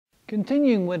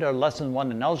Continuing with our lesson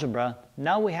 1 in algebra,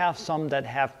 now we have some that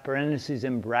have parentheses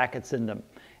and brackets in them.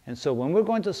 And so when we're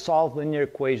going to solve linear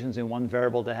equations in one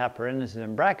variable that have parentheses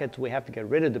and brackets, we have to get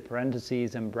rid of the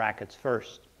parentheses and brackets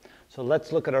first. So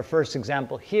let's look at our first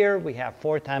example here. We have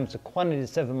 4 times the quantity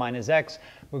 7 minus x.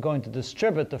 We're going to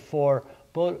distribute the 4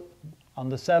 both on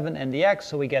the 7 and the x,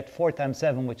 so we get 4 times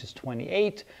 7, which is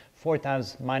 28, 4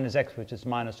 times minus x, which is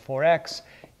minus 4x,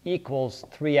 equals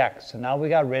 3x. So now we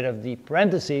got rid of the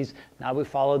parentheses. Now we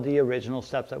follow the original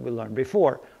steps that we learned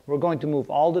before. We're going to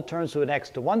move all the terms with x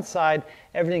to one side,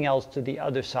 everything else to the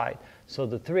other side. So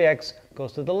the 3x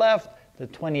goes to the left, the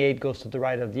 28 goes to the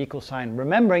right of the equal sign,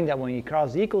 remembering that when you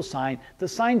cross the equal sign, the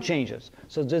sign changes.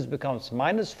 So this becomes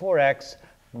minus 4x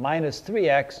minus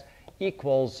 3x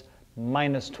equals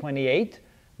minus 28.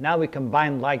 Now we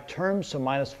combine like terms, so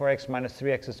minus 4x minus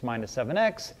 3x is minus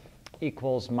 7x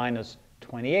equals minus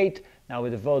 28. Now we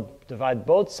divide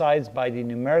both sides by the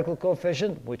numerical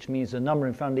coefficient, which means the number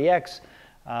in front of the x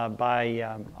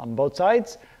on both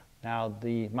sides. Now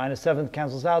the minus 7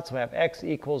 cancels out, so we have x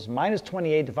equals minus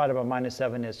 28 divided by minus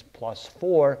 7 is plus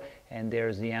 4, and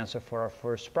there's the answer for our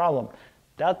first problem.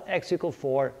 That x equals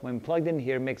 4, when plugged in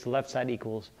here, makes the left side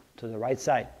equals to the right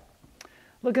side.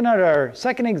 Looking at our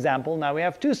second example, now we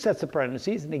have 2 sets of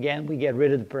parentheses, and again we get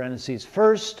rid of the parentheses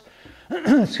first.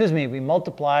 Excuse me, we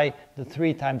multiply the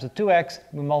 3 times the 2x,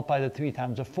 we multiply the 3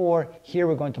 times the 4. Here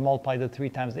we're going to multiply the 3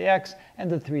 times the x and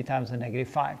the 3 times the negative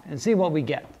 5, and see what we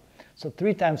get. So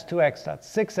 3 times 2x,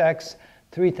 that's 6x.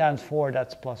 3 times 4,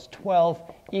 that's plus 12,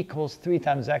 equals 3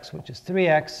 times x, which is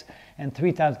 3x, and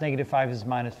 3 times negative 5 is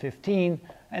minus 15,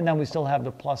 and then we still have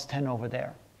the plus 10 over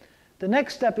there. The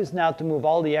next step is now to move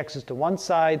all the x's to one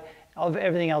side, of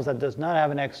everything else that does not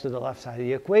have an x to the left side of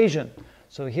the equation.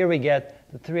 So here we get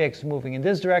the 3x moving in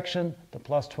this direction, the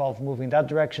plus 12 moving that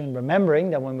direction, remembering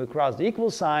that when we cross the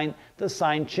equal sign, the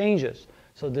sign changes.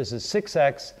 So this is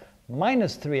 6x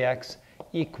minus 3x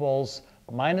equals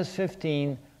minus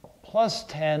 15 plus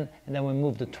 10, and then we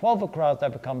move the 12 across,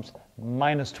 that becomes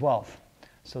minus 12.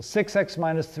 So 6x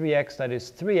minus 3x, that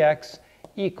is 3x,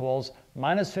 equals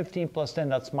minus 15 plus 10,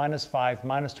 that's minus 5,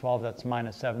 minus 12, that's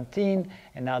minus 17.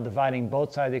 And now dividing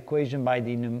both sides of the equation by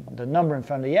the number in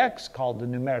front of the x, called the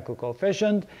numerical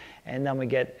coefficient, and then we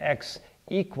get x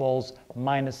equals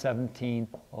minus 17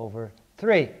 over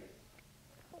 3.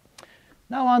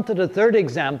 Now on to the third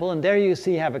example, and there you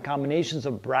see have a combinations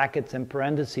of brackets and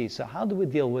parentheses. So how do we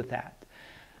deal with that?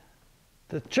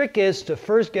 The trick is to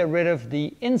first get rid of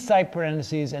the inside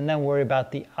parentheses and then worry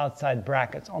about the outside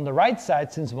brackets. On the right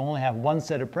side, since we only have one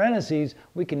set of parentheses,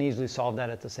 we can easily solve that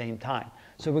at the same time.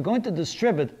 So we're going to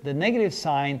distribute the negative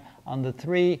sign on the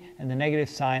 3 and the negative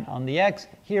sign on the x.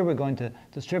 Here we're going to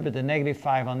distribute the negative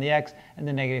 5 on the x and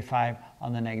the negative 5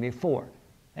 on the negative 4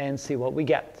 and see what we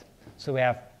get. So we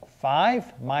have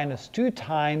 5 minus 2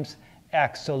 times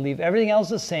x, so leave everything else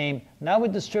the same. Now we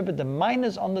distribute the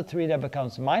minus on the 3, that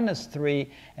becomes minus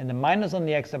 3, and the minus on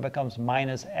the x, that becomes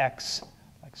minus x,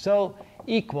 like so,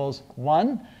 equals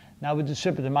 1. Now we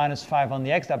distribute the minus 5 on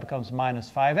the x, that becomes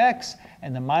minus 5x,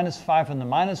 and the minus 5 on the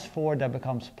minus 4, that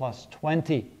becomes plus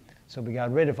 20. So we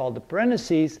got rid of all the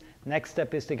parentheses. Next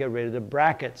step is to get rid of the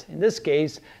brackets. In this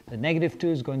case, the negative 2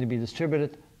 is going to be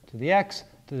distributed to the x,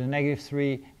 to the negative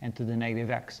 3, and to the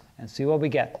negative x. And see what we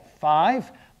get.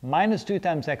 5 minus 2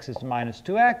 times x is minus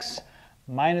 2x,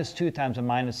 minus 2 times a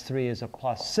minus 3 is a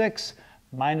plus 6,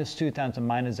 minus 2 times a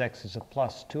minus x is a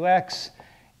plus 2x,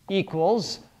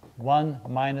 equals 1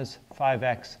 minus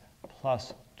 5x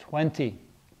plus 20.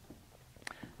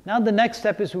 Now the next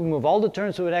step is we move all the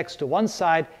terms with x to one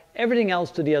side, everything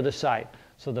else to the other side.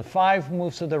 So the 5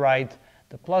 moves to the right,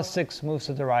 the plus 6 moves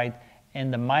to the right,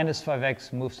 and the minus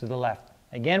 5x moves to the left.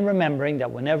 Again, remembering that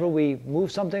whenever we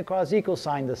move something across the equal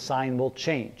sign, the sign will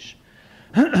change.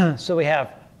 So we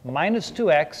have minus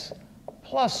 2x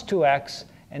plus 2x,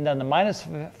 and then the minus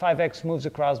 5x moves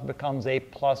across, becomes a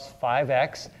plus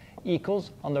 5x,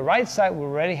 equals, on the right side we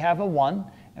already have a 1,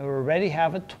 and we already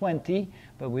have a 20,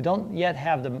 but we don't yet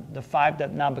have the 5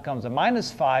 that now becomes a minus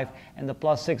 5, and the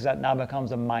plus 6 that now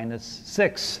becomes a minus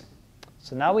 6.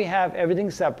 So now we have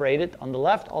everything separated. On the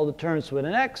left, all the terms with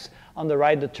an x. On the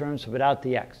right, the terms without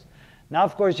the x. Now,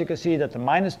 of course, you can see that the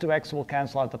minus 2x will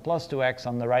cancel out the plus 2x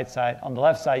on the right side. On the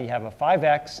left side, you have a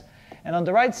 5x. And on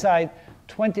the right side,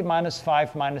 20 minus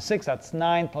 5 minus 6, that's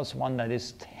 9, plus 1, that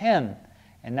is 10.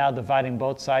 And now dividing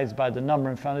both sides by the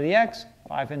number in front of the x,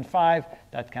 5 and 5,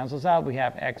 that cancels out. We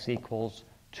have x equals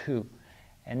 2.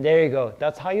 And there you go.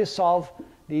 That's how you solve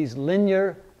these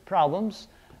linear problems.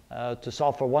 To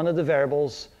solve for one of the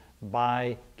variables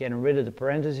by getting rid of the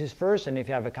parentheses first, and if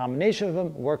you have a combination of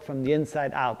them, work from the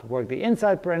inside out. Work the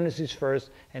inside parentheses first,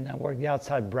 and then work the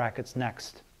outside brackets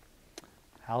next.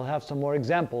 I'll have some more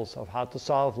examples of how to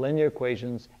solve linear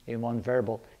equations in one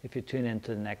variable if you tune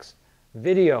into the next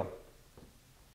video.